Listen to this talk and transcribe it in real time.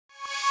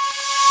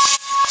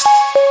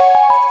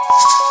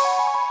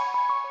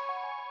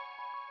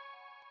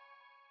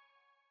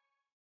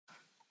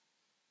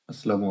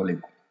আসসালামু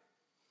আলাইকুম।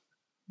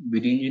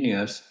 BD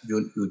engineers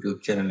zone YouTube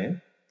চ্যানেলে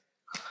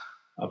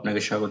আপনাকে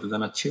স্বাগত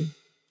জানাচ্ছি।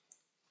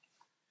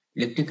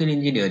 ইলেকট্রিক্যাল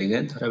ইঞ্জিনিয়ারিং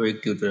এর ধারাবাহিক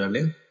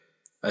টিউটোরিয়ালে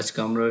আজকে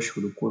আমরা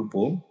শুরু করব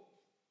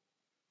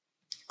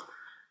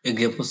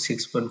এক্সাম্পল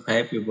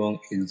 6.5 এবং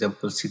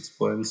এক্সাম্পল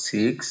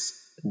 6.6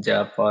 যা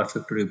পাওয়ার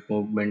ফ্যাক্টর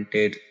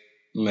মুভমেন্টের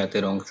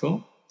ম্যাথের অংশ।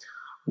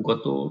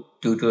 গত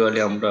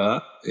টিউটোরিয়ালে আমরা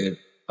এর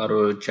আরো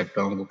 4টা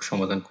অঙ্ক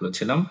সমাধান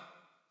করেছিলাম।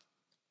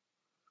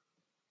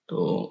 তো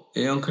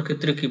এই অঙ্কের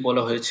ক্ষেত্রে কি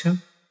বলা হয়েছে?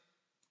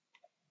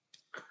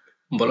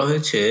 বলা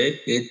হয়েছে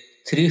এ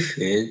 3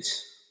 phase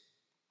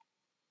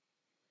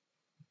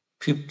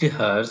 50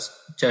 Hz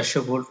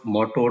 400 volt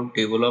motor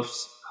develops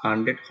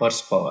 100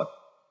 horsepower.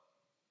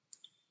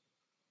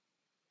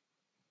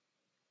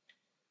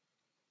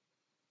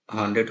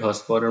 100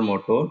 horsepower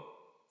motor,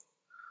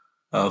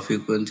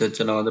 frequency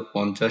হচ্ছে আমাদের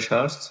 50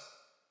 Hz,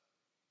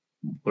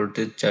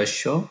 voltage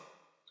 400,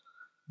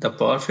 the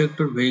power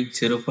factor being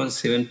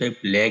 0.75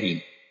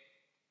 lagging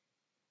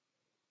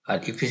R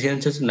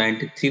efficiency হচ্ছে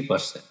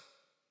 93%।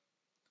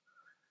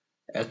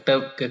 একটা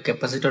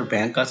ক্যাপাসিটর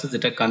ব্যাংক আছে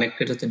যেটা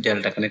কানেক্টেড হচ্ছে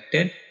ডেল্টা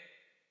কানেক্টেড,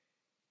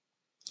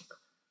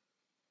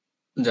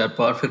 যার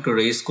পাওয়ার ফ্যাক্টর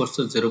রেইজ করছে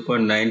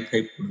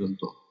 0.95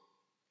 পর্যন্ত।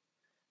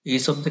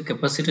 Each of the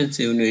capacitance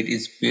unit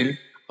is built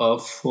of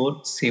 4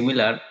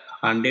 similar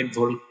 100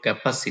 volt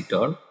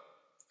capacitor.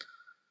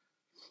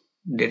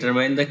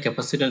 Determine the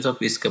capacitance of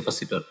each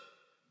capacitor.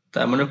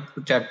 তার মানে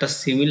 4টা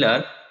সিমিলার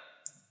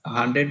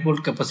 100 ভোল্ট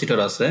ক্যাপাসিটর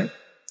আছে,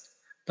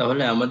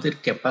 তাহলে আমাদের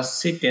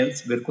ক্যাপাসিটেন্স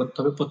বের করতে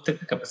হবে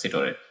প্রত্যেকটা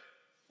ক্যাপাসিটরের।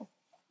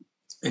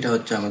 এটা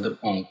হচ্ছে আমাদের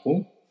অঙ্ক।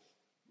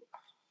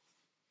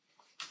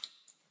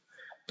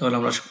 তাহলে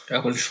আমরা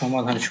এখন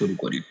সমাধান শুরু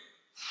করি।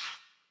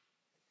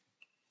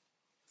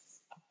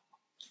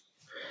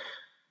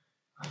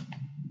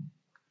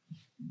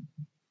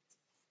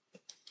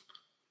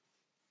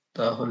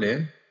 তাহলে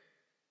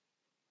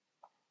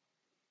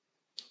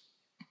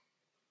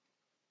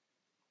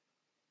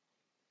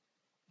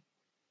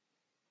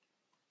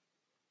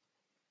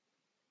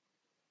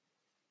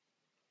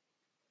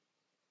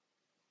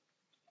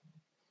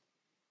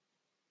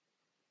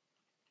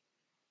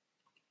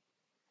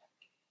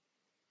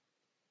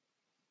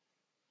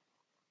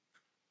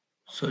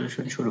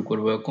সলিউশন শুরু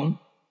করব এখন।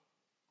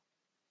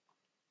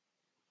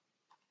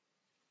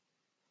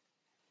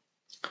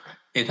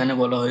 এখানে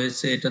বলা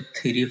হয়েছে এটা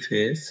 3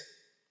 ফেজ,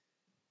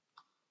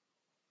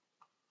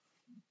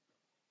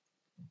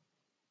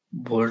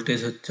 ভোল্টেজ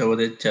হচ্ছে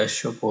আমাদের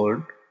 400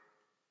 ভোল্ট,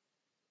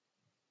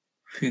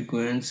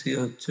 ফ্রিকোয়েন্সি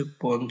হচ্ছে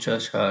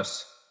 50 হার্জ,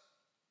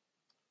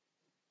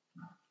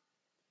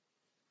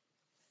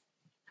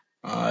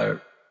 আর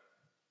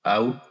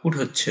আউটপুট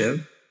হচ্ছে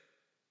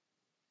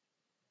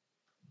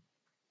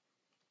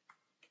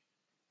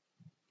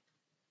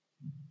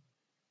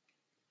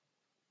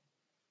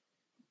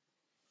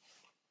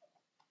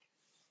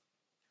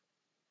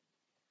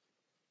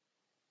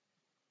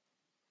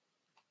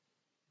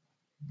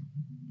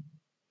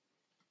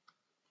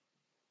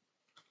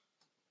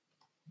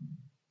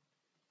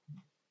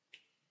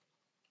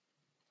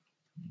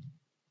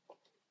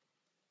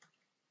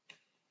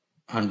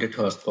 100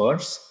 হর্স পাওয়ার।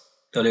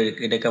 তাহলে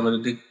এটাকে আমরা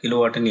যদি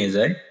কিলোওয়াটে নিয়ে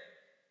যাই,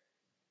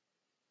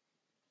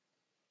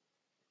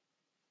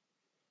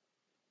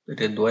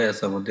 এটা দোয়াই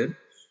আছে আমাদের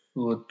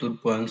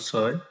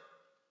 74.6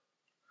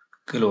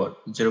 কিলোওয়াট,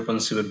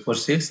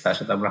 0.746, তার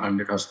সাথে আমরা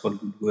 100 হর্স পাওয়ার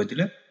গুণ করে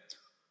দিলে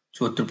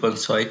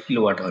 74.6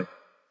 কিলোওয়াট হয়।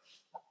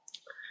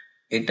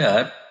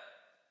 এটার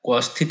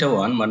cos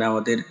θ1 মানে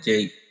আমাদের যে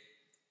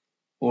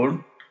ওল্ড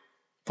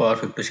পাওয়ার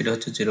ফ্যাক্টর সেটা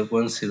হচ্ছে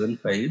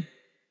 0.75,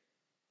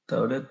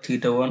 তাহলে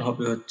θ1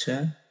 হবে হচ্ছে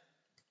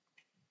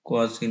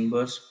cos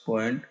ইনভার্স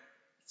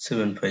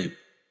 0.75।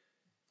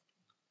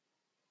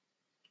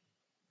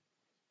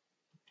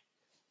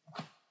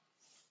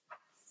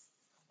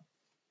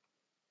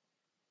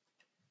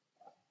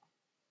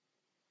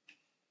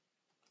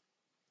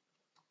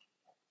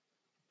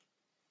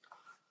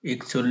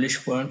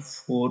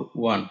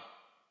 (41.41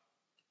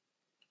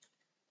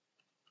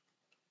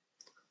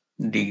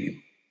 ডিগ্রি।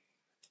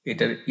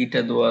 এটার ইটা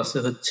দেওয়া আছে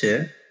হচ্ছে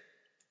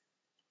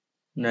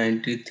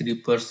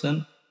 93%,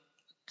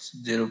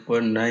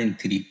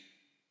 0.93।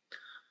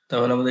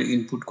 তাহলে আমাদের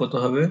ইনপুট কত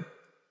হবে?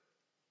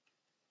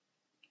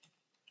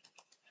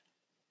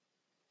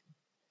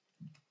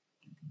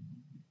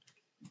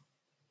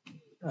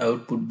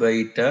 আউটপুট বাই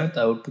ইটা,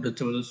 আউটপুট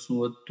হচ্ছে আমাদের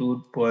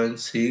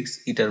 74.6,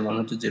 ইটার মান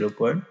হচ্ছে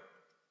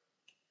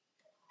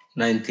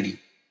 0.93।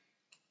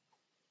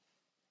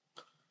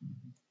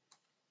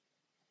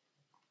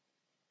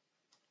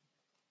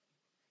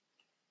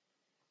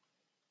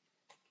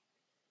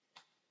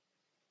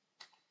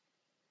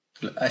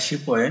 তাহলে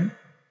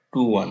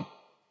 80.21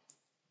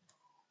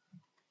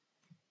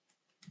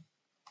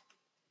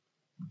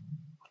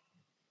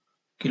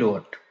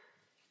 কিলোওয়াট।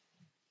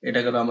 এটা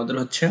গেল আমাদের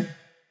হচ্ছে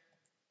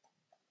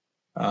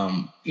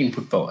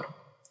ইনপুট পাওয়ার।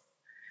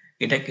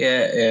 এটাকে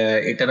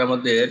এটার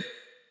আমাদের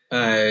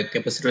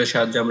ক্যাপাসিটরের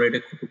সাহায্যে আমরা এটা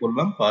কত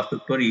করলাম, পাওয়ার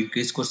ফ্যাক্টর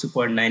ইনক্রিজ করছি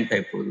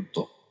 0.95 পর্যন্ত।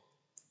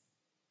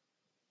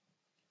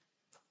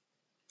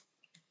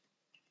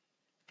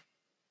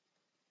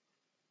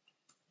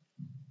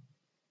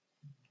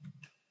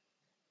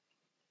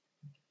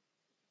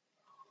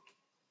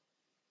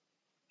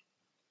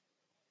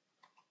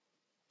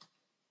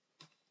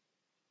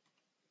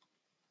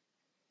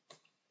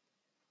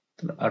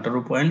 তাহলে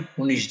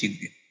 18.19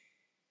 ডিগ্রি,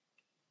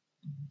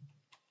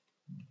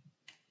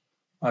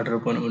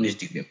 18.19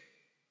 ডিগ্রি।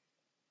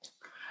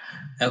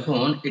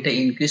 এখন এটা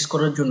ইনক্রিজ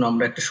করার জন্য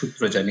আমরা একটা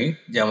সূত্র জানি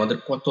যে আমাদের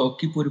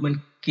কি পরিমাণ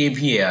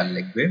কেভিএআর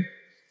লাগবে।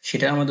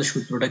 সেটা আমাদের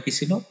সূত্রটা কি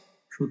ছিল?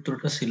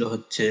 সূত্রটা ছিল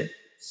হচ্ছে,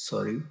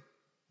 সরি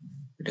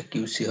এটা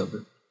কিউসি হবে,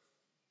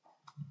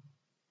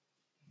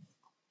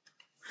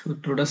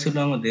 সূত্রটা ছিল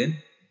আমাদের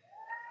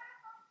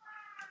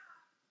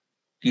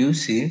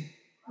QC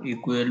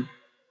equal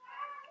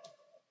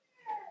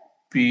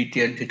P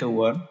tan θ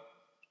 1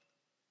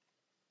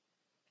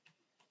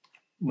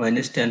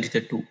 minus tan θ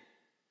 2।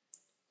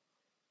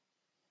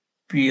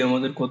 P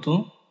আমাদের কত?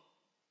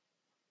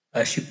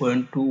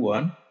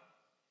 80.21,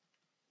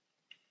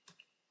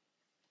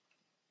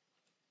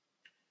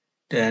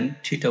 tan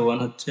θ 1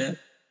 হচ্ছে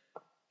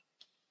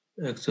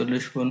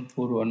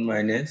 41.41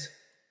 minus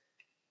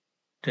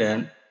tan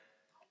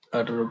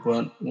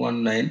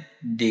 18.19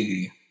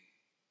 degree.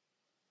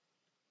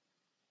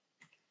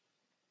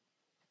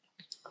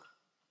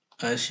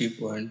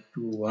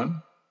 80.21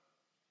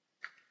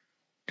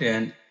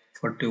 tan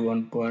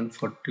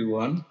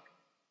 41.41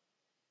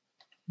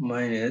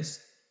 minus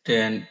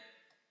tan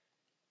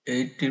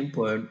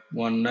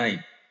 18.19,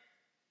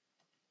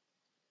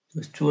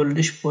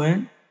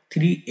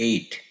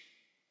 44.38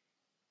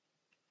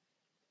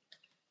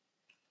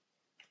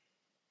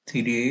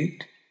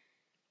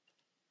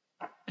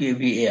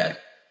 kVAR।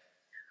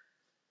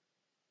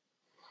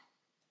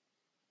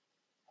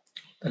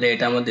 তাহলে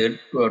এটা আমাদের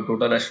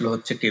টোটাল আসলে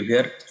হচ্ছে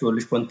কেভিআর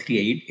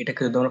 44.38।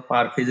 এটাকে যদি আমরা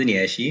পার ফেজে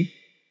নিয়ে আসি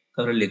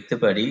তাহলে লিখতে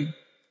পারি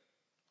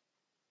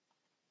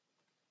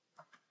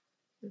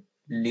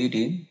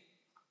leading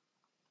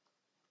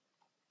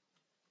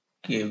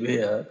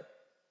KVR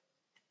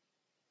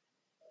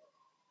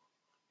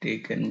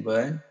taken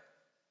by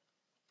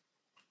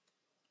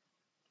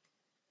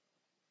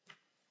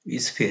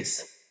is phase।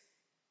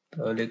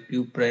 তাহলে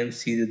কিউ প্রাইম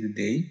সি যদি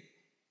দেই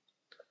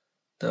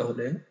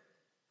তাহলে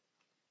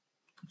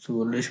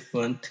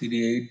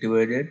 44.38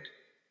 ডিভাইডেড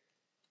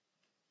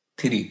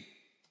 3,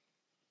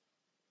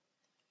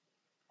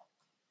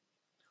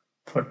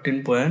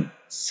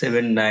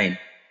 14.79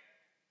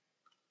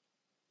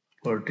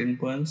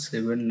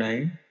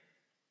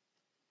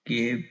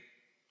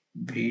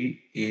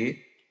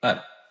 kVAR।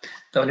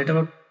 তাহলে এটা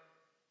আমরা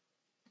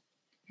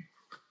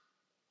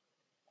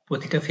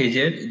প্রতিটা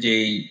ফেজের যে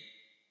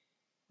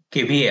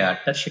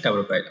কেভিএআরটা সেটা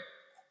আমরা পাইলাম।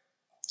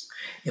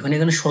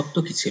 এখানে শর্ত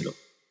কি ছিল?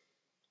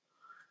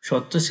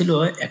 শর্ত ছিল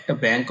একটা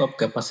ব্যাংক অফ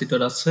ক্যাপাসিটর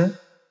আছে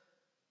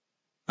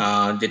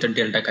যেটা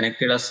ডেল্টা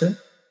কানেক্টেড আছে,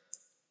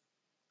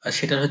 আর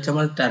সেটা হচ্ছে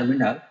আমাদের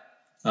টার্মিনাল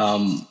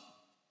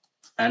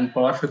এন্ড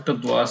পাওয়ার ফ্যাক্টর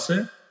দেওয়া আছে।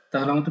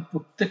 তাহলে আমাদের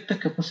প্রত্যেকটা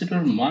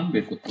ক্যাপাসিটরের মান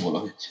বের করতে বলা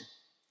হয়েছে।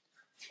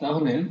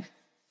 তাহলে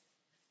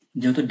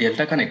যেহেতু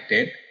ডেল্টা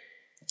কানেক্টেড,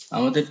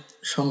 আমাদের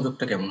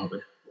সংযোগটা কেমন হবে?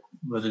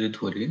 আমরা যদি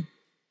ধরি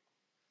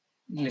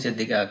নিচের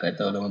দিকে আঁকাই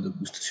তাহলে আমাদের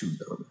বুঝতে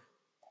সুবিধা হবে।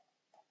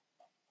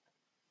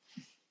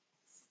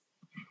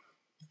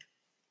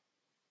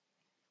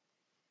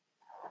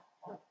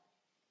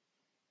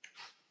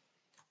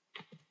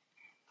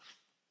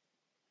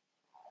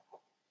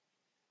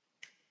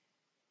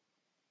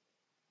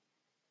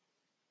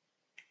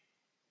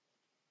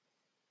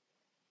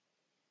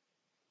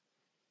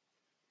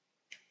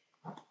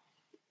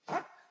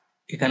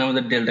 এখানে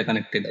আমাদের ডেল্টা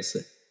কানেক্টেড আছে,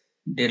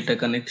 ডেল্টা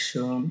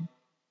কানেকশন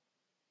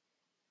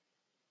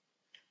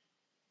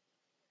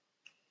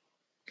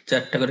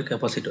 4টা করে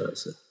ক্যাপাসিটর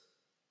আছে।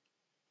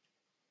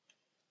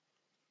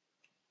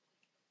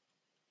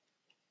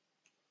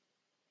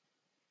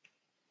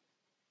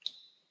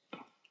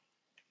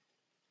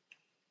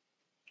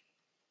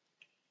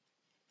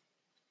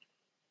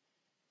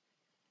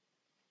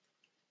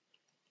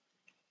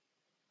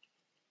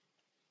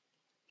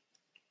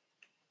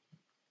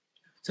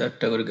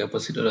 চারটা করে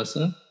ক্যাপাসিটর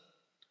আছে।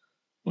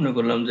 মনে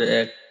করলাম যে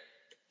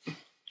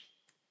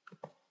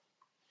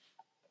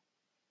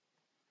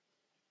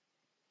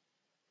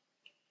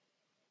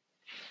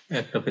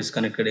একটা পেজ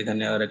কানেক্টেড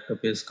এখানে, আর একটা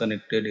পেজ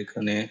কানেক্টেড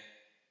এখানে,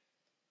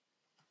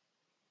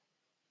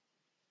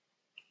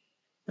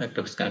 একটা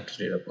পেজ কানেক্টেড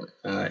এরকম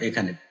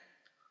এখানে।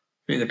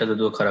 ফিগারটা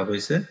যদিও খারাপ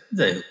হয়েছে,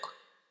 যাই হোক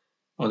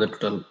আমাদের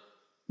টোটাল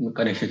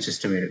কানেকশন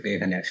সিস্টেম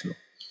এখানে আসলো।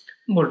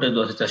 ভোল্টেজ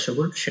 400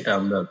 ভোল্ট, সেটা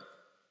আমরা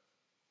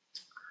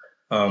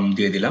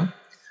দিয়ে দিলাম।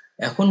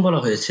 এখন বলা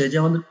হয়েছে যে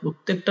আমাদের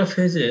প্রত্যেকটা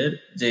ফেজের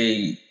যে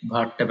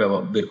ভারটা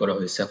বের করা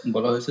হয়েছে, এখন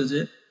বলা হয়েছে যে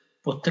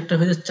প্রত্যেকটা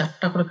ফেজে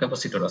 4টা করে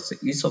ক্যাপাসিটর আছে।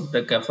 Each of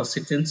the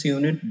capacitance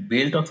unit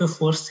built of A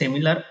 4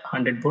 similar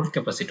 100 volt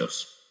ক্যাপাসিটরস।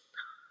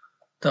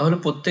 তাহলে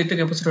প্রত্যেকটা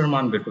ক্যাপাসিটরের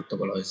মান বের করতে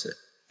বলা হয়েছে।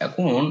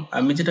 এখন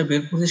আমি যেটা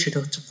বের করছি সেটা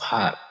হচ্ছে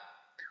ভার,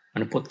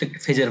 মানে প্রত্যেকটা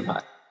ফেজের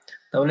ভার।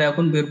 তাহলে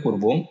এখন বের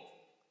করব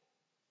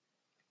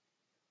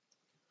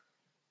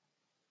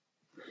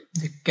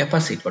যে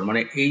ক্যাপাসিটর,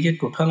 মানে এই যে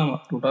টোটাল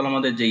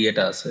আমাদের যে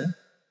ইয়েটা আছে,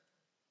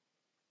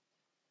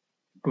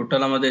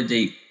 টোটাল আমাদের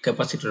যেই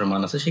ক্যাপাসিটরের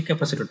মান আছে সেই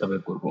ক্যাপাসিটরটা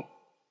বের করব,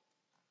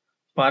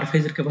 পার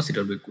ফেজের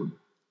ক্যাপাসিটর বের করব।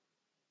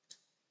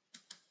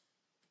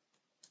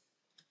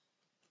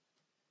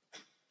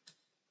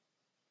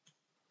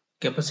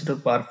 ক্যাপাসিটর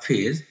পার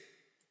ফেজ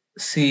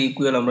সি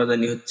ইকুয়াল আমরা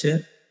জানি হচ্ছে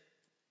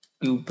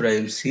Q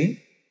prime C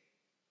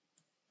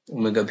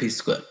omega V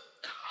square.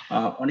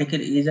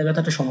 অনেকের এই জায়গাতে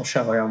একটা সমস্যা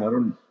হয়,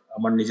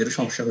 আমার নিজেরও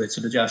সমস্যা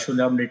হয়েছিল যে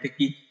আসলে আমরা এটা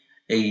কি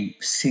এই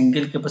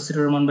সিঙ্গেল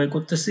ক্যাপাসিটরের মান বের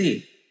করতেছি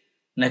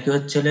নাকি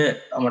হচ্ছে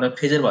আমরা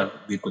ফেজের বার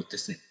বের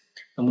করতেছি।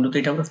 মূলত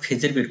এটা আমরা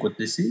ফেজের বের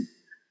করতেছি,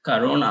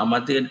 কারণ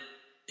আমাদের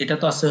এটা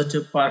তো আছে হচ্ছে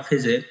পার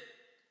ফেজে,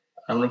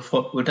 আমরা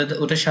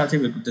ওটার সাহায্যে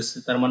বের করতেছি,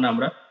 তার মানে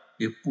আমরা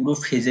এই পুরো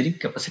ফেজেরই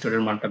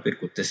ক্যাপাসিটরের মানটা বের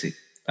করতেছি।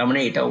 তার মানে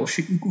এটা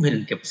অবশ্যই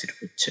ইকুইভ্যালেন্ট ক্যাপাসিটর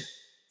হচ্ছে।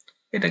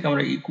 এটাকে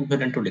আমরা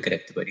ইকুইভ্যালেন্টও লিখে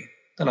রাখতে পারি,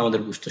 তাহলে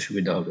আমাদের বুঝতে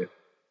সুবিধা হবে।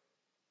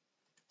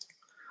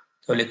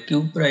 তাহলে কিউ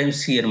প্রাইম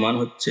সি এর মান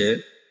হচ্ছে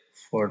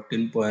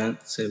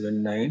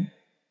 14.79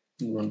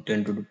 গুণ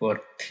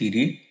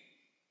 10⁻³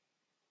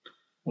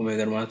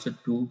 ওমেগার মান হচ্ছে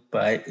 2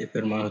 পাই, এফ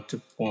এর মান হচ্ছে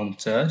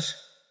 50,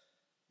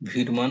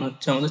 ভির মান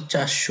হচ্ছে আমাদের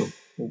 400,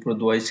 উপরে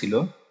দোয়াই ছিল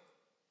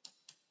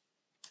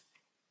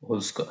হোল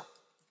স্কয়ার।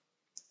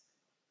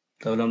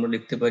 তাহলে আমরা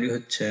লিখতে পারি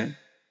হচ্ছে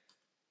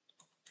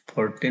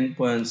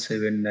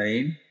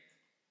 14.79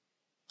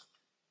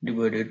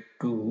 divided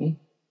 2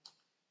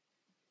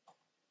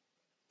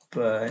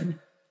 পাই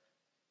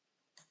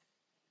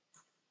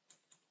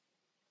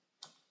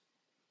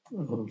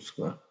হোল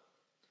স্কয়ার।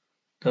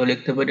 তাহলে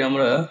লিখতে পারি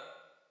আমরা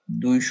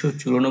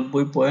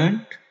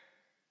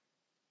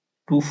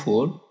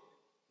 294.24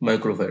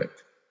 মাইক্রোফ্যারাড।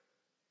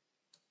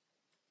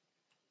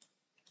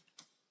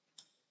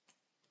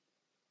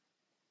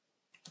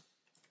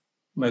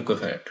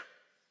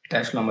 এটা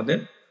আসলে আমাদের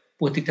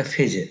প্রতিটা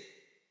ফেজে।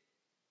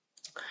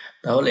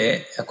 তাহলে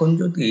এখন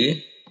যদি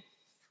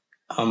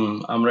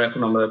আমরা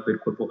বের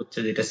করবো হচ্ছে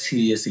যেটা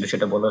সিরিজ ছিল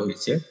সেটা বলা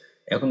হয়েছে,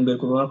 এখন বের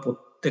করবো আমরা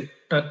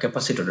প্রত্যেকটা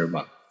ক্যাপাসিটরের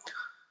মান।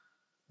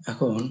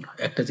 এখন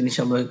একটা জিনিস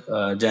আমরা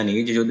জানি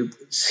যে যদি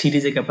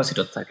সিরিজে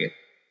ক্যাপাসিটর থাকে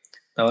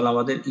তাহলে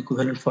আমাদের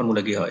ইকুইভ্যালেন্ট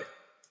ফর্মুলা কি হয়,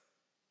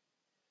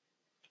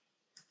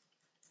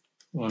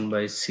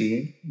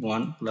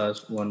 1/C1 plus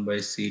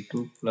 1/C2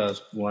 plus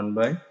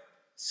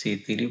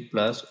 1/C3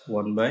 plus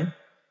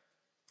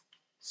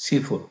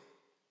 1/C4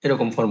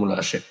 এরকম ফর্মুলা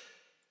আসে।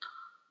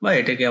 বা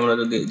এটাকে আমরা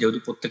যেহেতু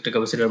প্রত্যেকটা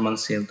ক্যাপাসিটর মান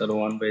সেম, তাহলে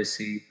 1/C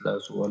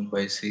plus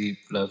 1/C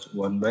plus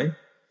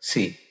 1/C,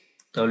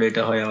 তাহলে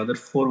এটা হয় আমাদের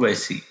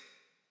 4/C।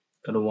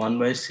 তাহলে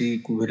 1/C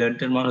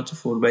ইকুইভ্যালেন্টের মান হচ্ছে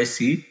 4/C,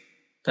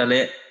 তাহলে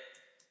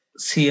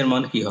সি এর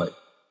মান কি হয়,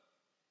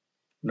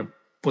 মানে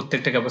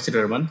প্রত্যেকটা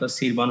ক্যাপাসিটরের মান, তার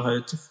সি এর মান হয়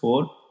হচ্ছে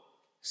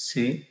 4C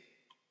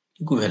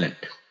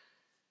ইকুইভ্যালেন্ট।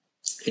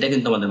 এটা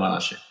কিন্তু আমাদের মান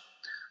আসে।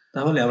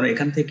 তাহলে আমরা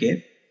এখান থেকে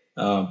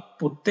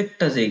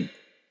প্রত্যেকটা যেই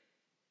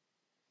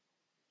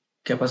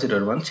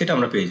ক্যাপাসিটর মান সেটা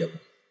আমরা পেয়ে যাব।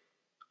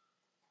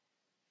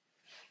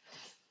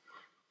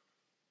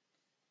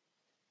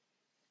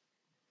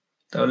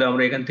 তাহলে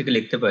আমরা এখান থেকে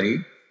লিখতে পারি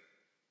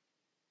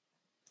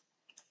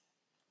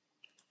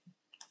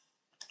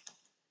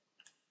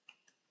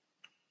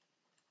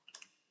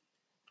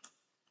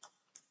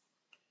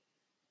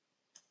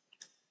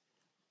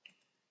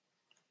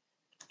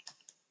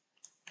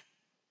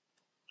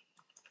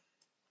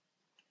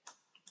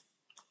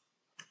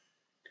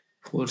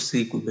ফোর সি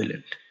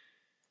ইকুইভ্যালেন্ট,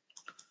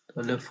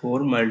 তাহলে 4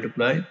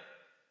 মাল্টিপ্লাই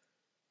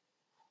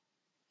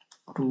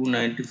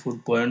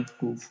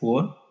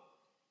 294.24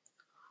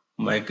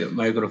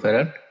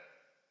 মাইক্রোফ্যারাড।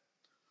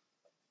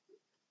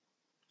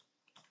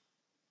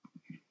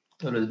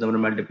 তাহলে যদি আমরা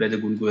মাল্টিপ্লাই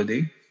দিয়ে গুণ করে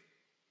দিই,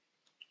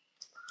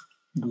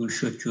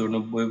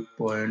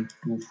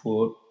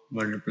 294.24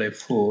 মাল্টিপ্লাই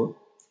 4,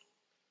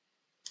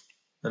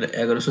 তাহলে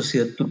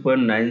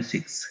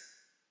 1176.96,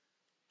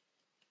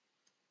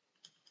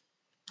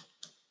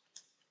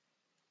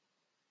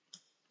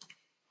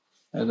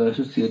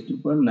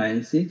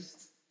 1176.96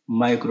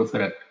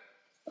 মাইক্রোফ্যারাড।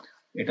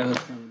 এটা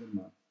হচ্ছে আমাদের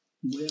মান।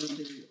 বইয়ে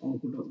আমাদের এই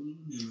অঙ্কটা অন্য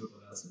নিয়মে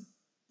করা আছে,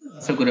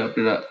 আশা করি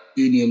আপনারা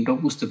এই নিয়মটাও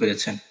বুঝতে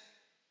পেরেছেন।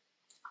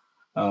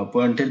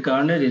 পয়েন্টের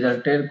কারণে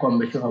রেজাল্টের কম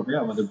বেশি হবে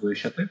আমাদের বইয়ের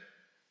সাথে,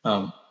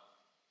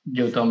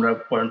 যেহেতু আমরা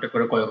পয়েন্টে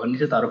করে কয়বার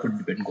নিচে তার উপর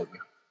ডিপেন্ড করবে।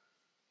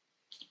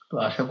 তো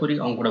আশা করি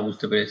অঙ্কটা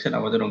বুঝতে পেরেছেন।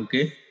 আমাদের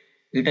অঙ্কে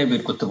এটাই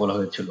বের করতে বলা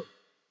হয়েছিল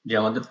যে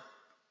আমাদের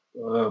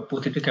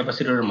প্রতিটি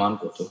ক্যাপাসিটরের মান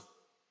কত।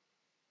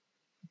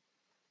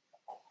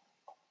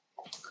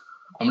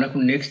 আমরা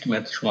এখন নেক্সট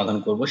ম্যাথ সমাধান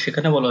করব।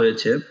 সেখানে বলা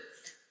হয়েছে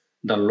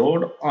the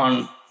load on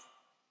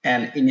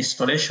an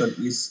installation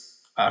is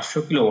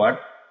 800 kilowatt,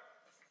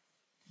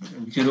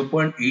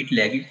 0.8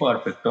 lagging power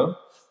factor,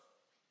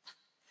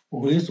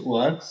 which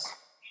works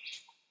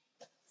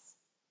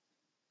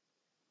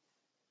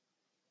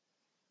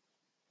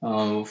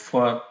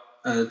for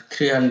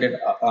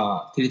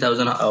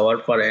 3000 hour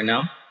per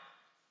annum।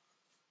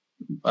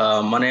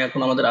 মানে এখন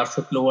আমাদের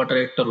 800 কিলোওয়াটের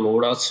একটা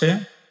লোড আছে,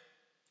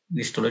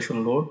 ইনস্টলেশন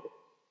লোড,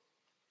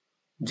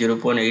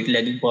 0.8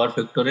 ল্যাগিং পাওয়ার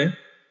ফ্যাক্টরে,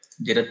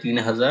 যেটা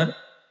 3000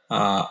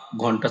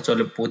 ঘন্টা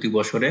চলে প্রতি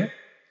বছরে।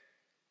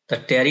 তার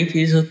ট্যারিফ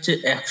ইজ হচ্ছে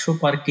 100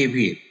 পার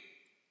কেভিএ।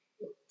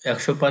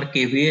 100 পার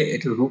কেভিএ,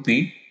 এটা রুপি,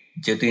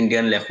 যেহেতু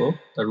ইন্ডিয়ান লেখক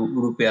তার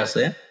রুপি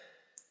আছে,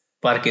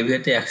 পার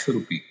কেভিএতে 100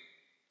 রুপি।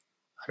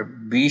 আর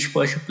 20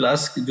 পয়সা প্লাস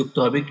যুক্ত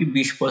হবে কি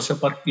 20 পয়সা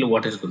পার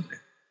কিলোওয়াটের জন্য।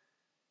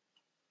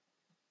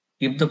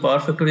 If the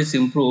power factor is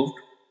improved,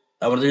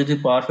 আমাদের যদি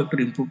পাওয়ার ফ্যাক্টর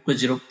ইমপ্রুভ করে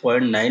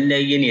 0.9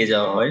 লাগিয়ে নিয়ে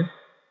যাওয়া হয়,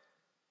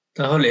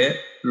 তাহলে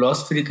লস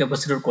ফ্রি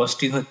ক্যাপাসিটর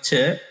কস্টিং হচ্ছে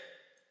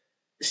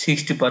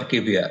 60 পার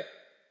কেভিআর।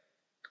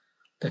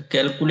 তা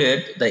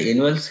calculate the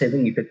annual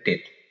saving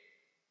affected.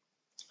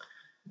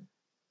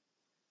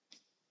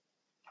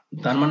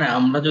 তার মানে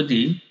আমরা যদি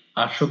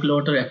 800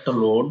 কিলোওয়াটের একটা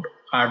লোড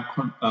 8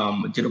 ঘন্টা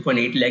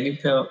 0.8 ল্যাগিং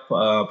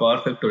পাওয়ার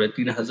ফ্যাক্টরে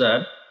 3000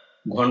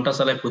 ঘন্টা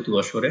চালায় প্রতি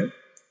বছরে,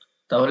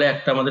 তাহলে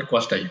একটা আমাদের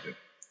কস্ট আসবে।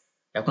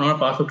 এখন আমরা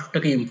পাওয়ার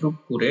ফ্যাক্টরটাকে ইমপ্রুভ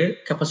করে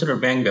ক্যাপাসিটর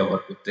ব্যাংক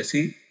ব্যবহার করতেছি,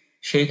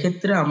 সেই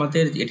ক্ষেত্রে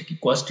আমাদের এটা কি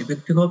কস্ট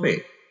ইফেক্টিভ হবে?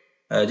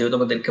 যেহেতু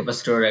আমাদের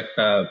ক্যাপাসিটর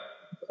একটা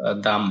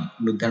দাম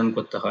নির্ধারণ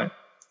করতে হয়,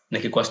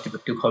 নাকি কস্ট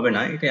ইফেক্টিভ হবে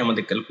না, এটাই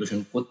আমাদের ক্যালকুলেশন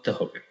করতে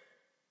হবে।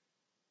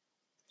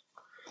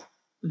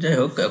 যাই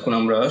হোক, এখন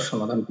আমরা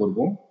সমাধান করব।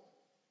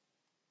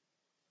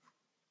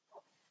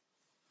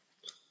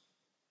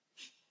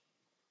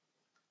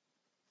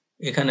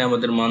 এখানে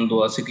আমাদের মান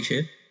দেওয়া আছে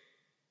কিসের?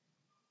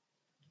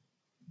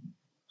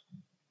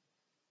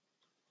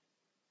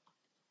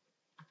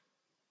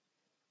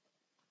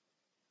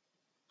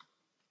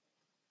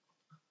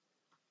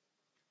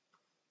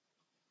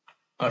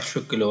 আটশো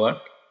কিলোওয়াট।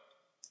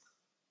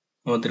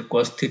 আমাদের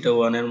cos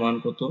θ1 এর মান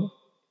কত?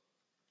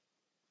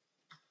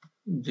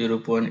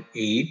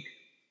 0.8।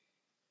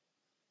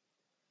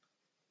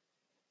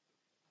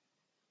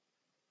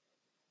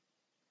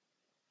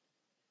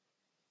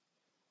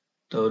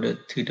 তাহলে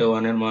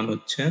θ1 এর মান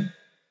হচ্ছে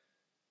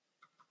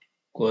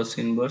cos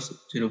ইনভার্স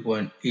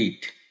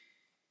 0.8।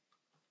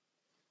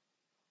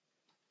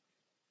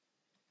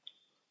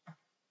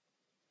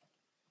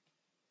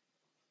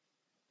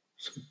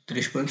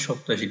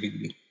 36.87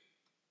 ডিগ্রি।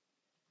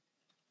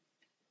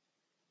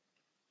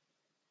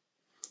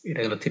 এটা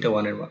গেল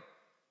θ1 এর মান।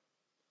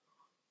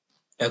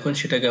 এখন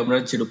সেটাকে আমরা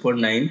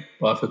 0.9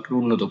 পাওয়ার ফ্যাক্টর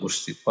উন্নত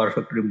করছি, পাওয়ার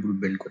ফ্যাক্টর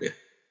ইমপ্রুভমেন্ট করে।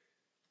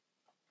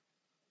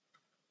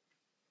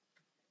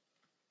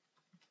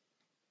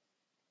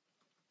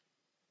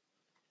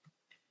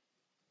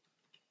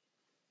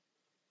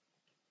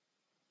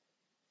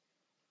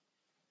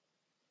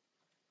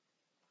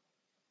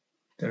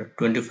 তার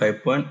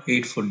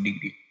 25.84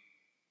 ডিগ্রি।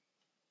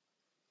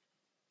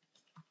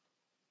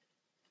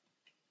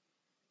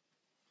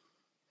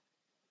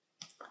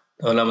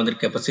 তাহলে আমাদের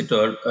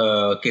ক্যাপাসিটর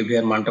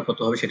কেভিআর মানটা কত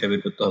হবে সেটা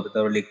বের করতে হবে।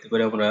 তাহলে লিখতে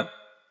পারি আমরা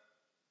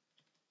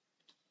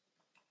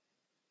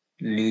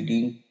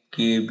leading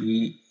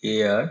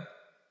কেভিএআর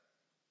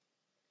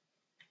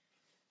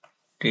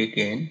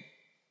taken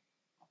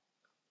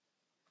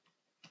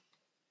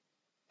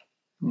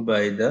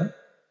by the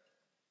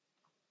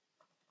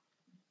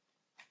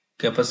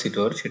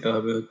capacitor, সেটা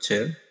হবে হচ্ছে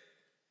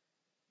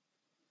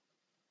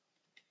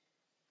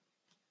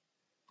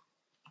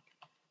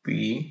P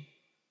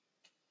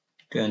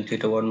tan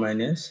θ1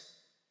 minus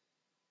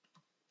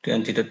tan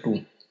θ2।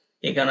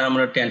 এখানে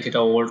আমরা tan θ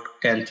ভোল্ট,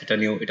 tan θ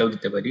নিউ এটাও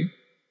দিতে পারি,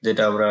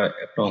 যেটা আমরা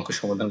একটা অঙ্ক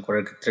সমাধান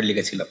করার ক্ষেত্রে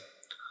লিখেছিলাম।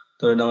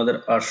 তো এটা আমাদের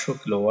 800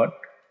 kilowatt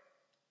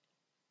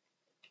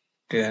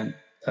tan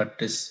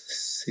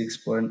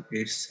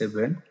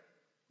 36.87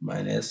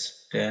 minus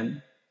tan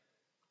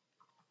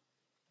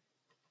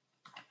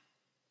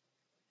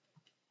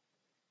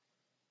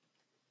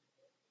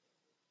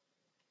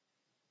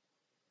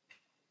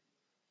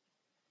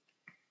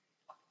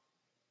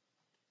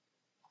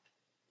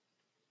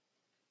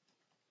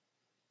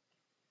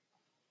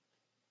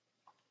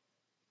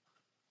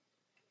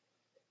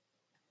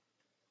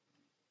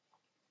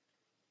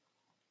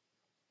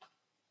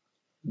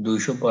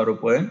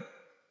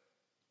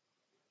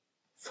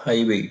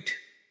 212.58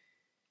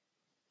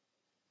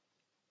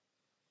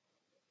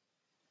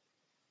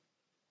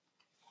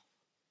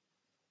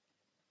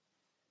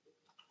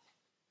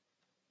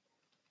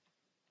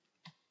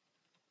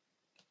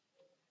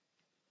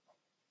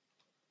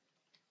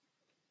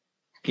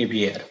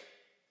 KVR.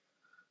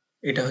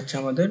 এটা হচ্ছে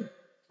আমাদের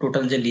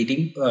টোটাল যে লিডিং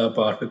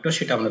পাওয়ার ফ্যাক্টর,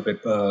 সেটা আমরা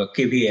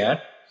কেভিআর,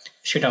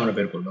 সেটা আমরা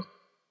বের করলাম।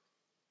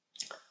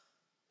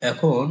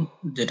 এখন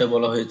যেটা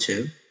বলা হয়েছে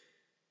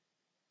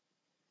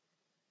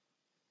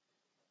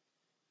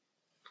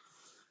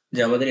যে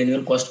আমাদের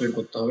অ্যানুয়াল কস্ট বের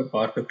করতে হবে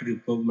পাওয়ার ফ্যাক্টর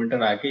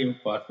ইমপ্রুভমেন্টের আগে এবং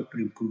পাওয়ার ফ্যাক্টর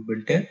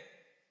ইমপ্রুভমেন্টের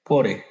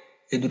পরে,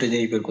 এই দুটো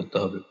জিনিস বের করতে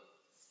হবে।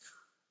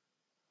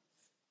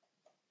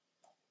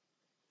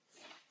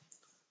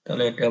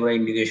 তাহলে এটা আমরা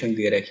ইন্ডিকেশন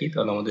দিয়ে রাখি,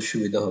 তাহলে আমাদের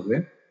সুবিধা হবে।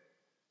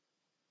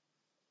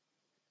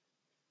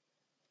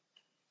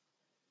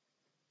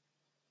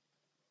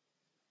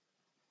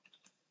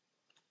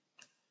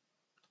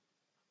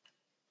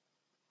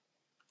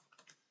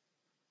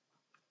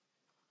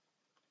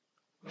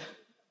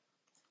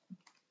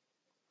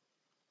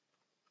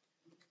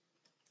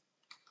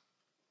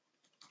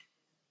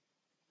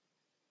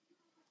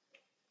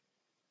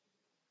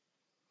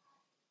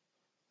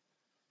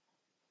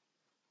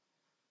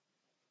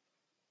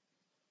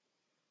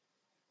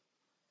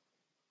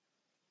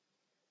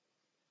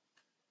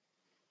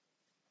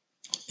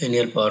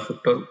 annual power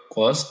factor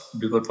cost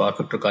before power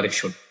factor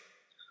correction।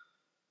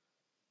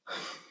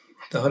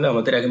 তাহলে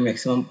আমাদের আগে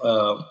ম্যাক্সিমাম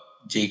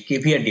যে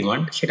কেভিআর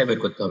ডিমান্ড সেটা বের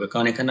করতে হবে,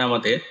 কারণ এখানে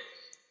আমাদের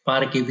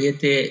পার কেভিএ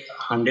তে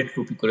 100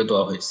 রুপি করে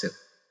দেওয়া হয়েছে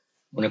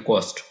মানে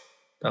কস্ট।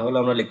 তাহলে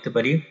আমরা লিখতে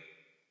পারি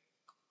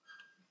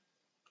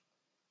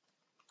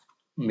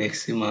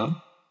ম্যাক্সিমাম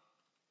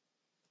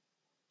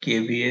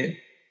কেভিএ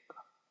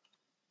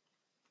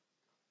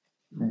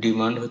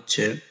ডিমান্ড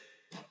হচ্ছে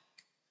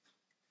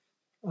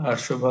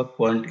 800 ভাগ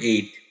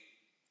 0.8,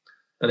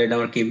 তাহলে এটা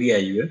আমার কেভিএ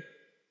আসবে।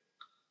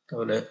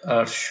 তাহলে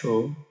 800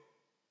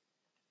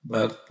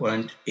 ভাগ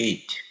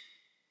 0.8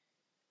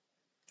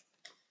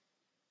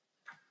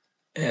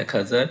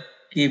 1000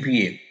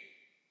 কেভিএ।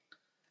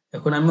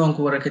 এখন আমি অঙ্ক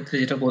করার ক্ষেত্রে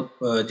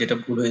যেটা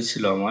ভুল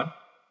হয়েছিল আমার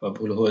বা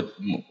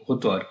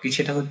হতো আর কি,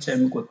 সেটা হচ্ছে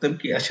আমি করতাম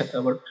কি এর সাথে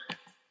আবার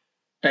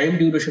টাইম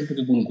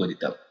ডিউরেশনটাকে গুণ করে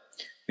দিতাম।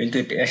 কিন্তু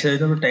এর সাথে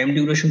যদি আমরা টাইম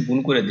ডিউরেশন গুণ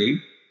করে দেই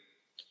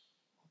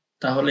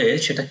তাহলে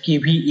সেটা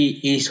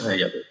কেভিএএইচ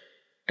হয়ে যাবে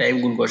টাইম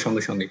গুণ করার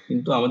সঙ্গে সঙ্গে,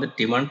 কিন্তু আমাদের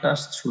ডিমান্ডটা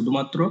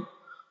শুধুমাত্র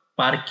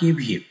পার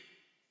কেভিএ।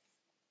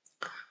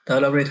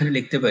 তাহলে আমরা এখানে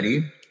লিখতে পারি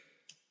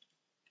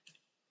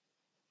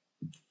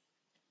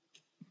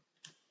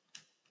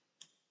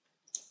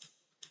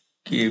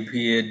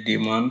কেভিএ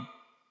ডিমান্ড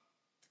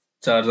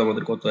চার্জ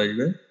আমাদের কত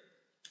আসবে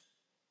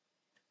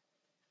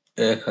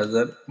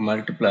 1000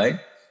 মাল্টিপ্লাই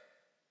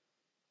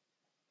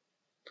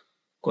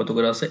কত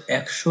করে আছে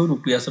 100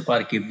 রুপি আছে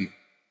পার কেভি,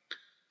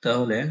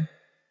 তাহলে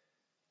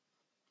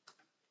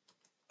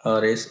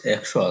আর এস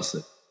 100 আছে,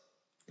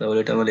 তাহলে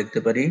এটা আমরা লিখতে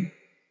পারি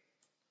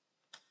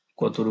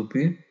কত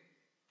রুপি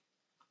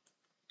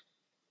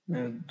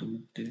 1 2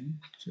 3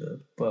 4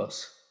 5,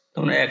 তার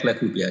মানে 1 লাখ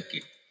রুপি আর কি।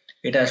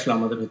 এটা আসলে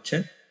আমাদের হচ্ছে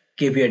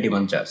কেভিআর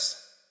ডিমান্ড চার্জ।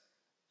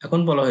 এখন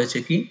বলা হয়েছে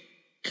কি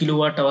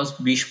কিলোওয়াট আওয়ার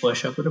 20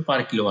 পয়সা করে পার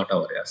কিলোওয়াট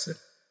আওয়ারে আছে,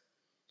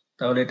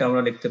 তাহলে এটা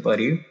আমরা লিখতে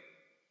পারি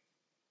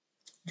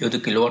যেহেতু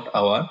কিলোওয়াট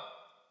আওয়ার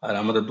আর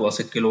আমাদের তো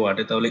আছে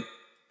কিলোওয়াটে, তাহলে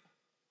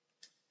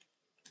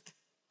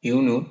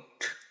ইউনিট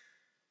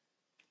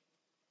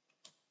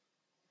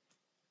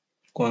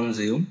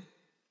কনজিউম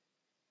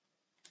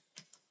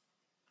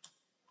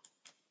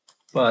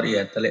পার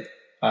ইয়ার, তাহলে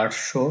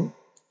 800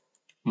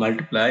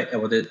 মাল্টিপ্লাই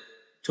আমাদের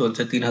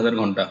চলছে 3000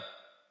 ঘন্টা,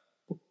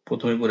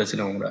 প্রথমে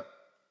পড়েছিলাম আমরা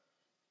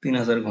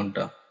 3000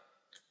 ঘন্টা,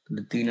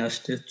 তাহলে 3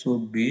 আসছে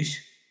 24,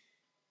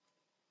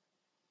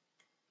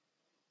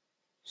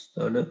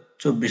 তাহলে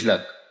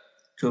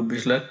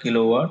 24 লাখ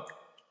কিলোওয়াট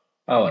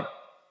আওয়ার।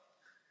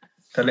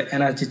 তাহলে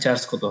এনার্জি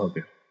চার্জ কত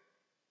হবে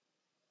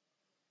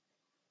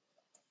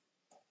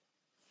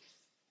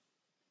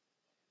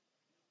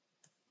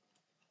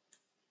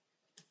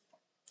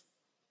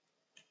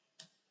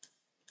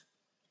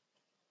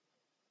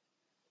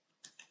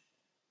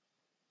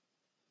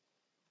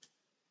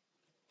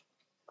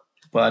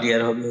পার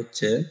ইয়ার হবে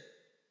হচ্ছে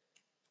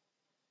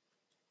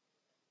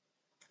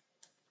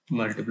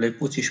মাল্টিপ্লাই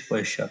 25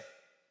 পয়সা,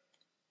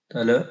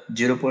 তাহলে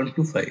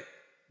 0.25,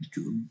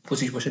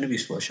 25 পয়সা না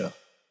 20 পয়সা,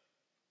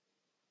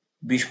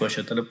 20 পয়সা,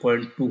 তাহলে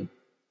 0.2,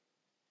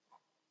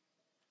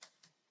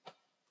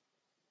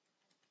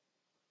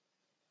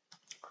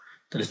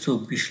 তাহলে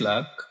 24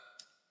 লাখ,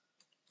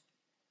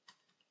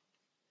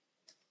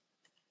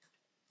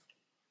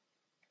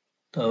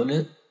 তাহলে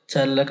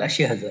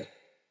 4,80,000,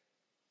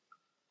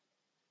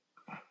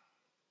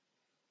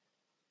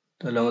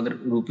 তাহলে আমাদের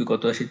রুপি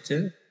কত আসছে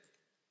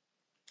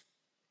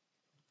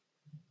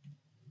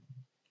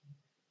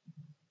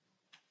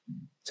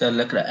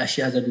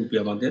 4,80,000 রুপি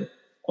আমাদের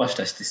কস্ট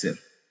আসতেছে।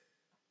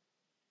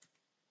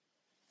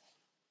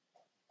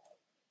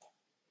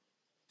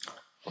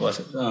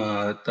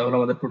 তাহলে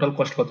আমাদের টোটাল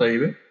কস্ট কত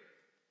আসবে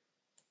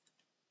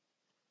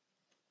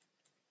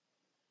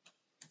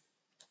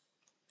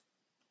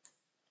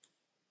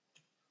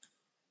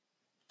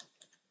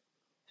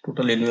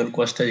টোটাল অ্যানুয়াল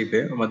কস্ট আসবে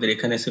আমাদের,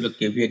 এখানে ছিল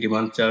KVA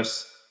demand charge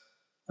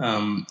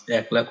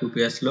 1 lakh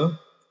rupee আসলো,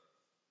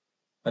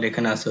 আর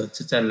এখানে আছে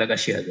হচ্ছে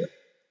 4,80,000,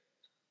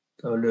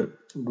 তাহলে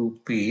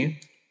রুপি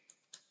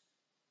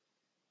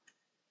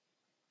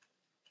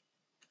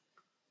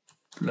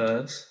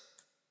প্লাস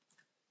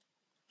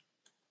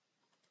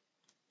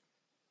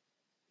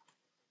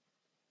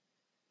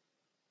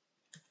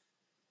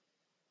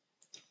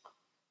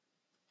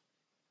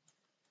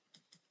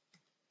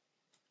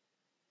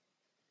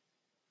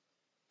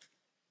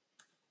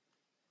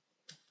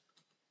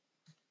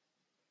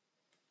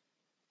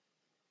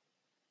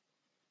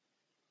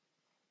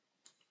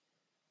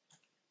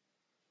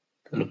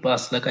তাহলে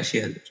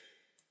 5,80,000।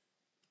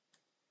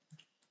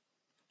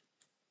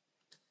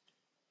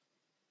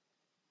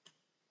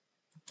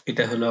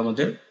 এটা হলো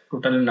আমাদের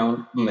টোটাল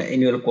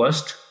অ্যানুয়াল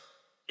কস্ট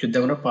যদি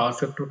আমরা পাওয়ার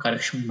ফ্যাক্টর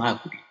কারেকশন না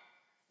করি।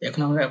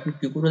 এখন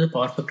কি করবো যে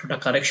পাওয়ার ফ্যাক্টরটা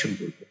কারেকশন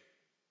করবো।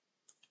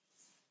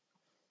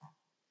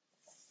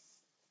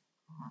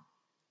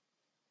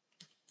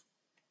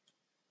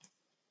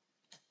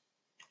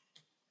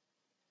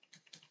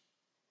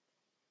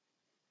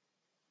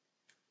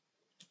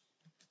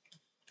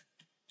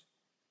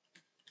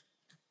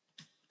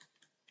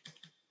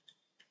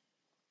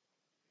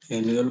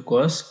 Annual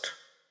cost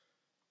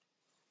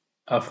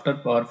after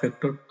power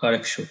factor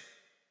correction.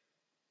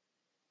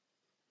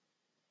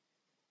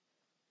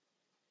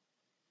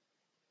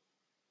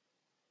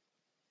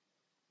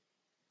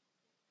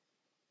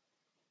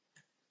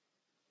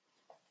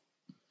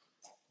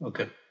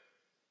 ওকে,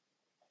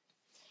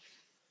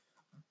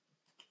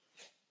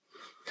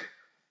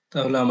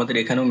 তাহলে আমাদের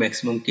এখানেও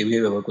ম্যাক্সিমাম কেভিএ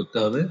ব্যবহার করতে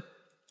হবে।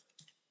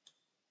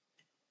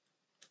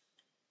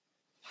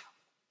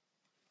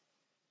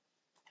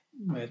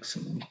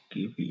 ম্যাক্সিমাম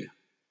কেভিএ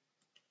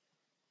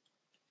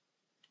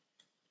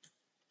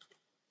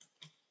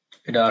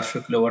এটা 800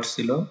 কিলোওয়াট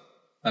ছিল,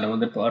 আর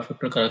আমাদের পাওয়ার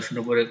ফ্যাক্টর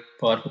কারেকশনের উপরে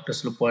পাওয়ার ফ্যাক্টর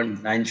ছিল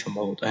 0.9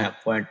 সম্ভবত, হ্যাঁ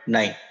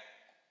 0.9।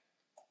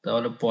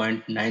 তাহলে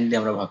 0.9 দিয়ে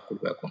আমরা ভাগ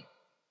করবো এখন,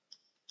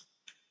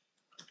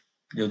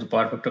 যেহেতু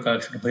পাওয়ার ফ্যাক্টর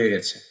কারেকশন হয়ে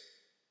গেছে।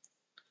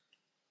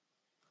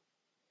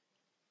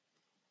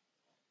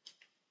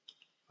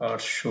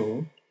 800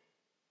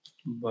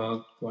 ভাগ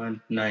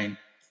 0.9,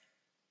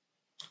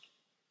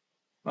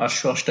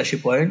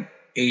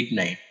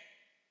 888.89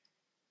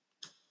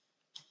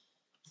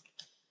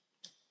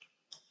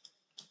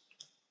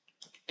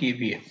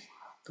 কেভিএ।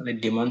 তাহলে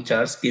demand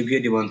charge, KVA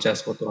demand charge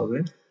কত হবে?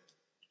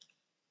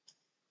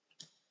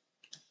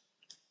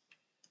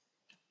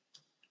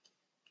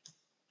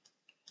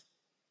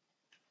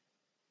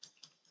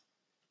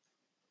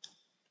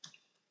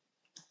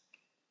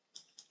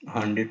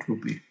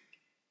 ₹100।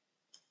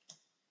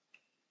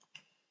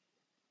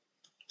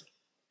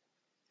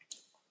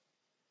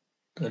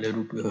 তাহলে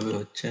রুপি হবে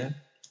হচ্ছে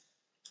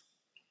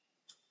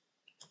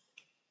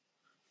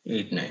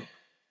 89।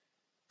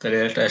 তাহলে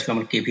এটা আসলে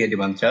আমার কেভিএ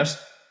ডিমান্ড চার্জ।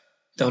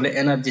 তাহলে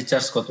এনার্জি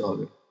চার্জ কত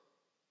হবে?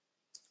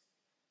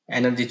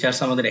 এনার্জি চার্জ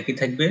আমাদের একই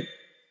থাকবে,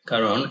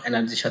 কারণ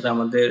এনার্জির সাথে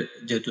আমাদের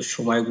যেহেতু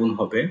সময় গুণ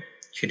হবে,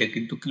 সেটা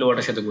কিন্তু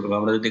কিলোওয়াটের সাথে গুণ হবে।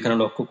 আমরা যদি এখানে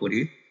লক্ষ্য করি,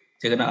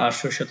 যেখানে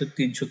 800-র সাথে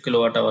 300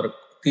 কিলোওয়াট আওয়ার,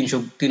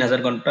 3000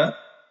 ঘন্টা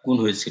গুণ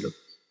হয়েছিল,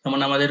 তার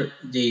মানে আমাদের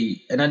যে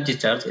এনার্জি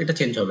চার্জ এটা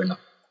চেঞ্জ হবে না,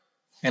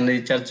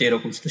 এনার্জি চার্জ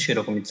যেরকম ছিল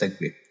সেরকমই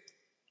থাকবে।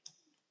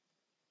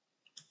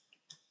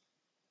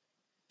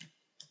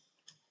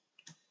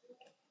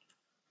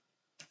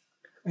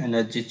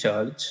 এনার্জি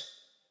চার্জ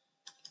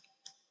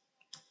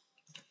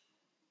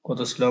কত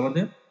ছিল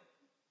আমাদের?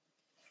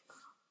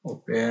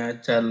 ওপরে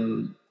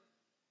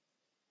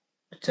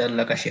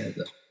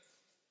 4,80,000।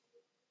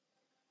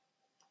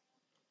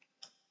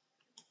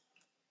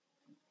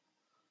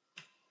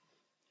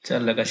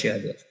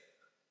 4,80,000।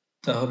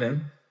 তাহলে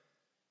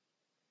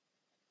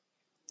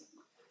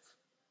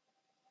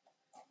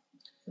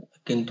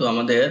কিন্তু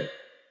আমাদের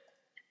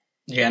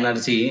যে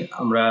এনার্জি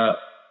আমরা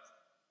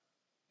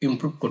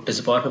ইমপ্রুভ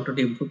করতেছি, পাওয়ার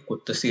ফ্যাক্টরটা ইমপ্রুভ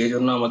করতেছি, এই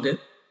জন্য আমাদের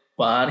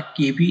পার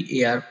কেভি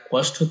এয়ার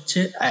কস্ট হচ্ছে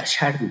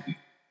 60 রুপি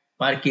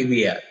পার কেভি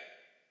এয়ার,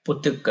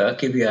 প্রত্যেক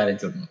কেভি এর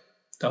জন্য।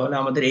 তাহলে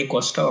আমাদের এই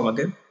কস্টটাও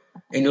আমাদের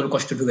অ্যানুয়াল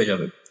কস্টে ঢুকে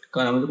যাবে,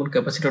 কারণ আমরা যখন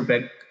ক্যাপাসিটর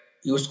ব্যাগ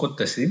ইউজ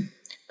করতেছি,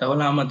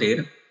 তাহলে আমাদের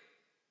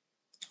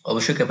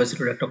অবশ্যই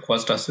ক্যাপাসিটর একটা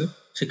কস্ট আছে,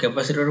 সেই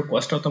ক্যাপাসিটরের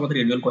কস্টটাও তো আমাদের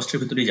অ্যানুয়াল কস্টের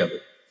ভিতরেই যাবে।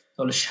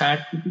 তাহলে 60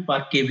 রুপি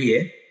পার কেভিএ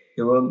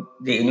এবং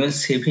যে অ্যানুয়াল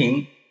সেভিং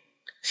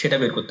সেটা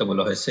বের করতে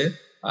বলা হয়েছে।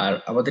 আর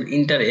আমাদের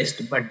ইন্টারেস্ট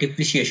বা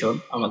ডিপ্রিসিয়েশন,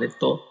 আমাদের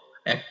তো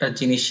একটা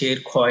জিনিসের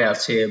ক্ষয়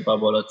আছে বা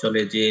বলা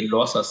চলে যে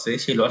লস আছে,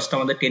 সেই লসটা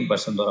আমাদের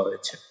 10% ধরা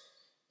হয়েছে।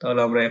 তাহলে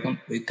আমরা এখন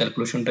ওই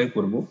ক্যালকুলেশনটাই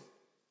করব।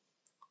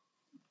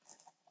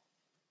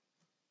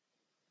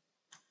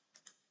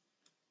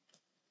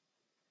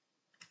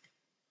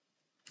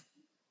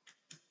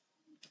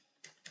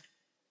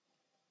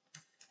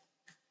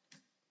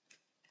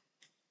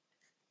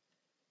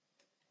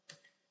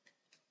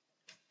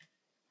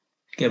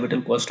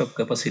 ক্যাপিটাল কস্ট অফ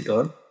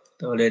ক্যাপাসিটর,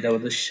 তাহলে এটা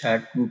আমাদের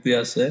 60 রুপি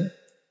আছে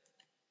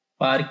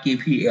পার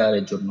কেভি এয়ার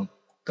এর জন্য।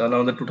 তাহলে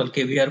আমাদের টোটাল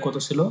কেভি এয়ার কত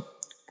ছিল?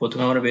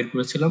 প্রথমে আমরা বের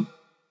করেছিলাম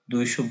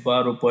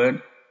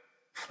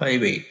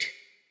 212.58।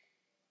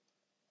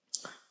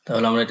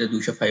 তাহলে আমরা এটা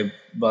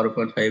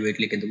 212.58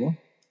 লিখে দেবো।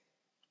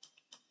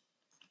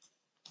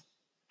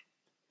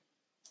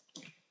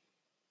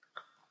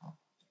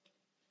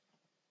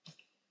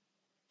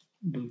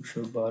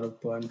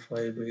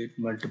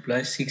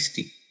 multiply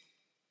 60,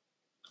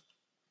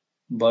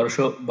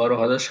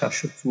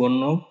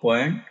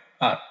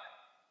 12,754.8।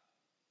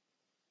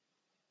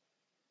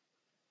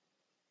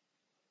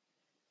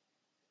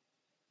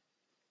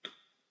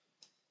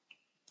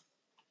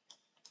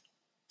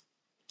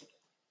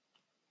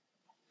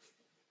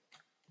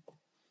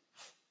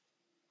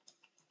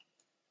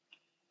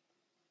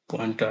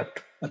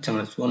 আচ্ছা,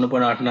 আমরা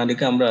 54.8 না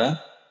লিখে আমরা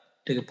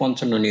এটাকে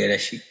 55 নিয়ে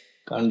আসি,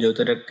 কারণ যেহেতু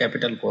এটা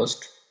ক্যাপিটাল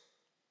কস্ট।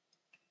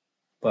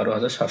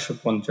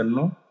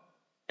 12,755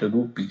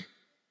 রুপি।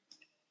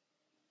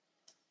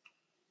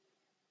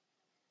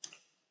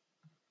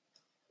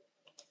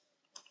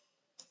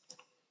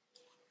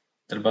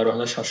 তাহলে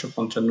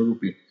 12,755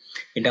 রুপি,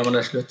 এটা আমাদের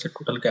আসলে হচ্ছে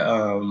টোটাল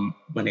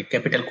মানে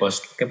ক্যাপিটাল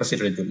কস্ট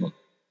ক্যাপাসিটরের জন্য।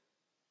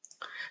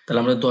 তাহলে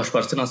আমাদের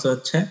 10% আছে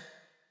হচ্ছে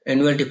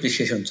অ্যানুয়াল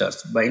ডিপ্রিসিয়েশন চার্জ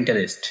বা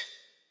ইন্টারেস্ট।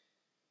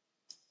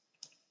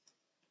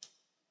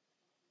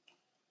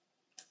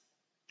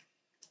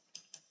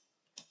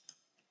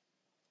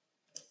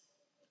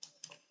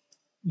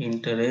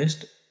 ইন্টারেস্ট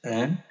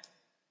অ্যান্ড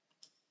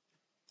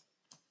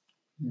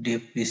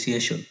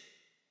ডেপ্রিসিয়েশন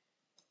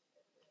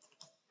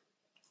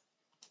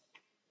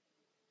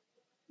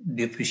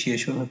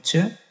হচ্ছে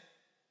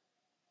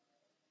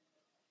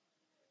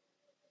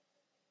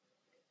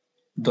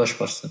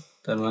 10%,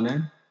 তার মানে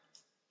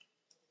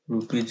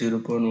রুপি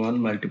 0.1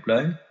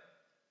 মাল্টিপ্লাই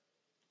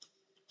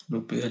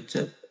রুপি হচ্ছে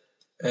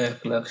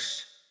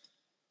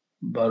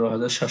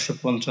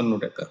 1,12,755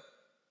 টাকা।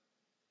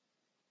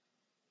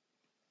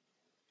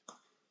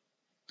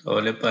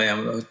 তাহলে পাই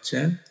আমরা হচ্ছে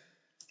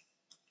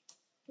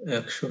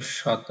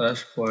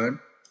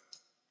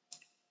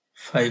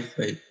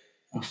 127.55,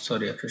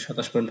 সরি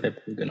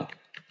 127.55 কেন,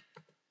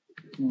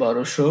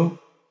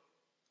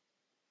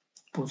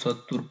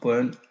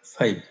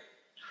 1275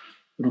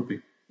 রুপি।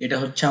 এটা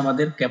হচ্ছে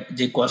আমাদের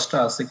যে কস্টটা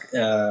আছে,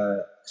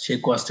 সেই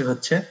কস্টে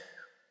হচ্ছে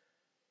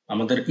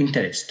আমাদের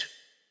ইন্টারেস্ট,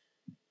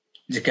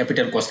 যে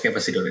ক্যাপিটাল কস্ট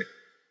ক্যাপাসিটরের,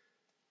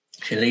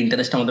 সেটা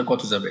ইন্টারেস্ট আমাদের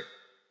কত যাবে,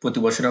 প্রতি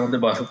বছরে আমাদের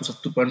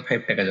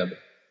 1275 টাকা যাবে।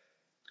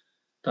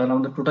 তাহলে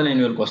আমাদের টোটাল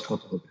অ্যানুয়াল কস্ট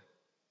কত হবে?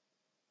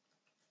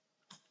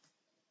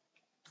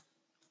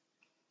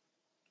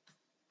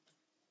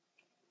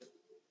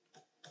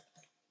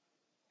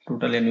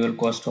 টোটাল অ্যানুয়াল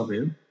কস্ট হবে,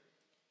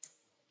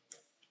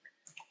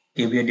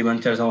 কেবিএ ডিমান্ড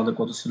চার্জ আমাদের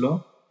কত ছিল,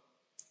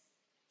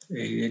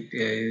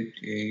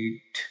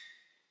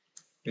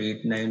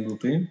 8889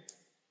 রুপি,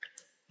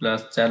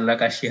 প্লাস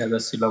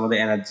 4,80,000 ছিল আমাদের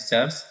এনার্জি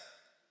চার্জ,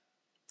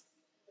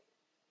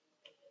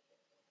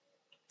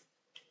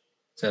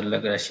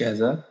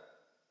 4,80,000,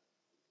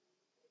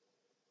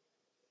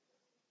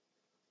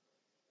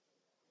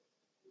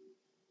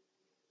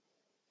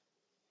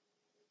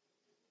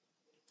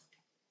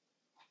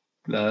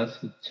 প্লাস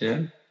হচ্ছে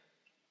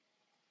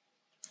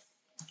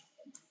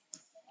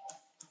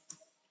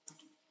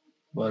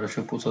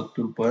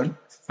 1275,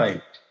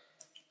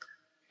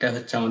 এটা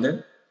হচ্ছে আমাদের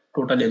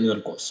total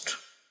annual cost.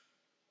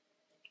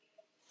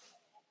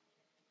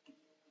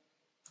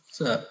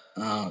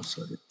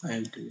 Sorry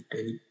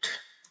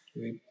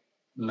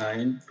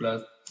 8889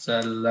 plus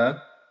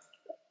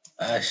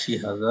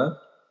 4,80,000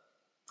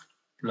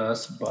 plus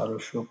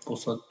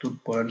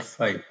 1275,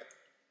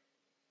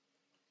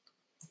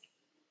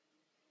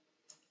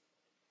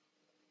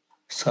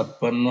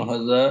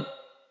 56,000,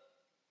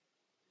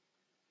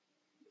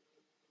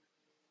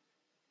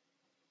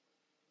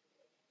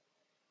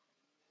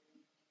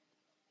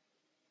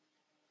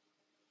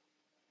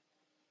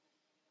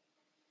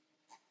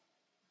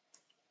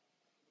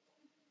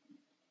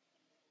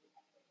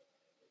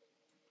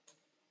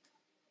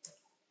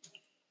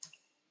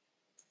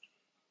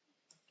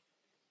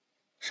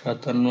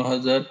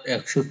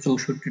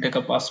 টাকা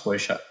 5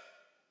 পয়সা।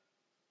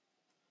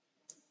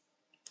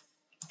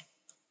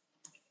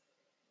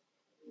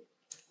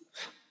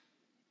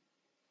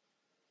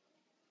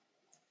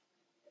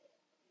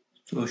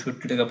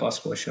 টাকা 5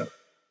 পয়সা,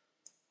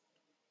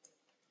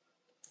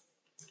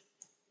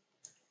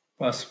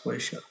 5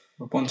 পয়সা,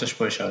 50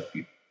 পয়সা আর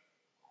কি।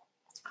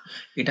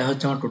 এটা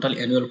হচ্ছে আমার টোটাল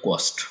অ্যানুয়াল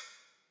কস্ট,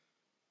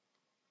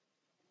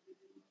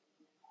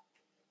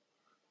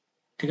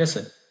 ঠিক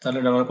আছে। তাহলে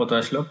এটা আমার কত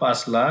আসলো,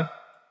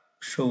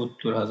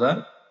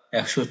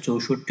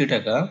 5,70,164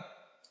 টাকা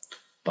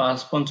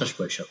 50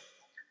 পয়সা।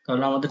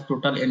 তাহলে আমাদের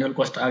টোটাল অ্যানুয়াল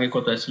কস্ট আগে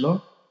কত আসলো,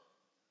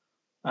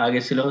 আগে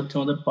ছিল হচ্ছে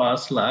আমাদের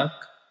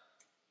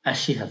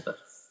 5,80,000,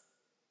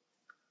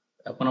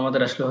 এখন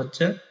আমাদের আসলো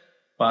হচ্ছে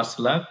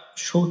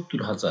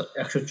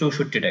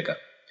 5,70,164 টাকা।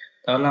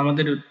 তাহলে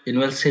আমাদের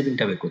অ্যানুয়াল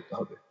সেভিংটা বের করতে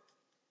হবে।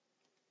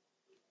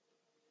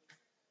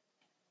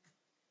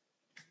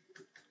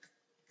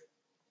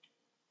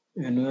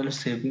 অ্যানুয়াল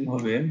সেভিং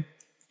হবে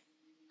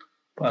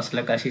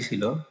 5,80,000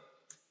 ছিল,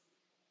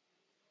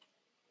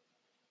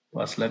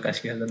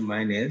 5,80,000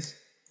 মাইনাস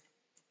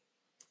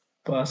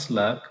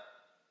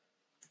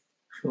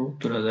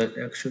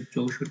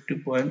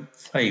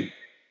 5,70,164.5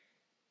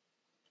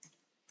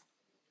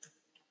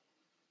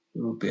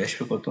 রুপি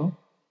আসবে কত,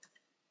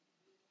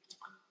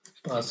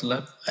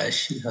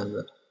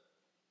 5,80,000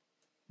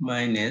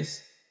 মাইনাস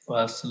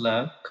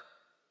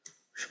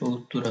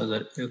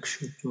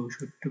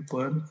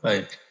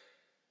 5,70,164.5,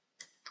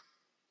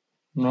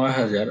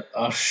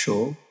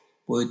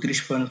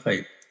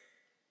 9,835.5,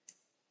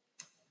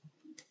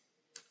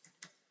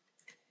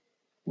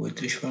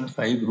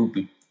 35.5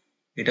 রুপি।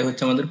 এটা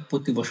হচ্ছে আমাদের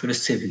প্রতি বছরের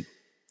সেভিং,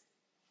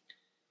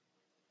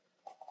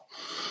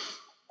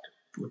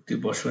 প্রতি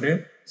বছরে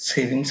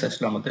সেভিংস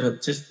আসলে আমাদের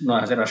হচ্ছে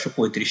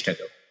 9,835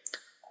 টাকা।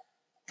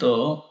 তো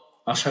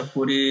আশা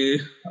করি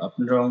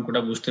আপনারা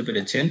অঙ্কটা বুঝতে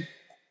পেরেছেন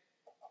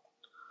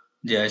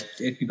যে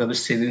কিভাবে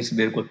সেভিংস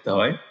বের করতে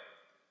হয়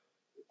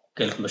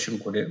ক্যালকুলেশন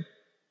করে।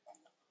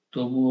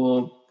 তবুও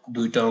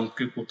দুইটা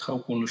অঙ্কে কোথাও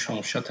কোনো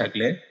সমস্যা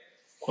থাকলে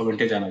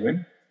কমেন্টে জানাবেন,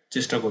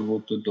 চেষ্টা করব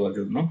উত্তর দেওয়ার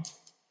জন্য।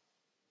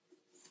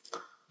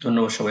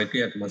 ধন্যবাদ সবাইকে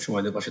এতক্ষণ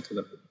সময় দিয়ে পাশে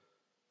থাকার জন্য।